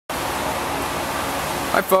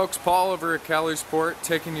Hi folks, Paul over at Kellysport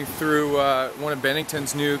taking you through one of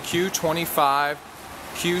Bennington's new Q25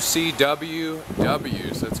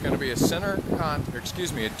 QCWWs. That's going to be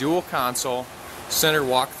a a dual console center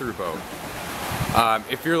walkthrough boat.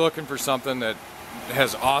 If you're looking for something that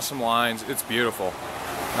has awesome lines, it's beautiful.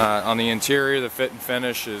 On the interior, the fit and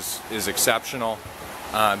finish is exceptional.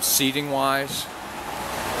 Seating wise,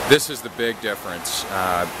 this is the big difference.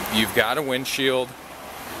 You've got a windshield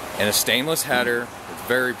and a stainless header. It's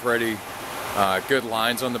very pretty. Good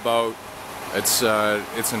lines on the boat. It's a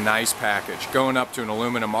nice package. Going up to an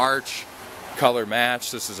aluminum arch, color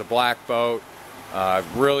match. This is a black boat.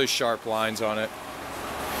 Really sharp lines on it.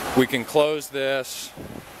 We can close this.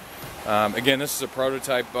 Again, this is a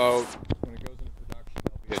prototype boat. When it goes into production,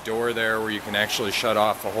 there'll be a door there where you can actually shut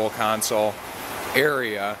off the whole console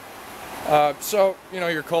area. So, you know,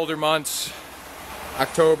 your colder months,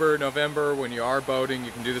 October, November, when you are boating,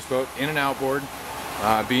 you can do this boat in and outboard,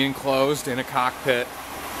 be enclosed in a cockpit.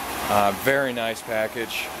 Very nice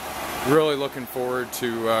package. Really looking forward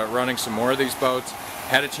to running some more of these boats.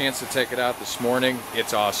 Had a chance to take it out this morning.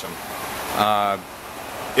 It's awesome.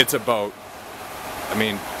 It's a boat. I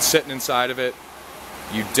mean, sitting inside of it,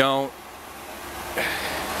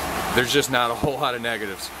 there's just not a whole lot of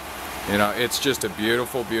negatives. You know, it's just a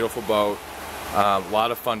beautiful, beautiful boat. A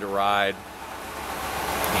lot of fun to ride.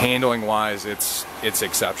 Handling wise, it's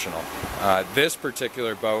exceptional. This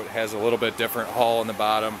particular boat has a little bit different hull in the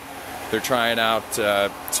bottom. They're trying out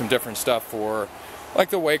some different stuff for like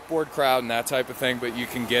the wakeboard crowd and that type of thing, but you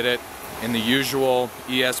can get it in the usual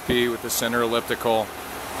ESP with the center elliptical.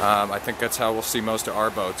 I think that's how we'll see most of our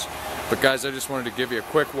boats. But guys, I just wanted to give you a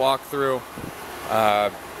quick walkthrough.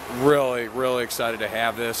 Really, really excited to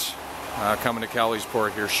have this coming to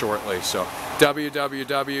Kellysport here shortly. So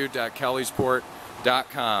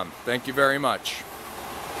www.kellysport.com. Thank you very much.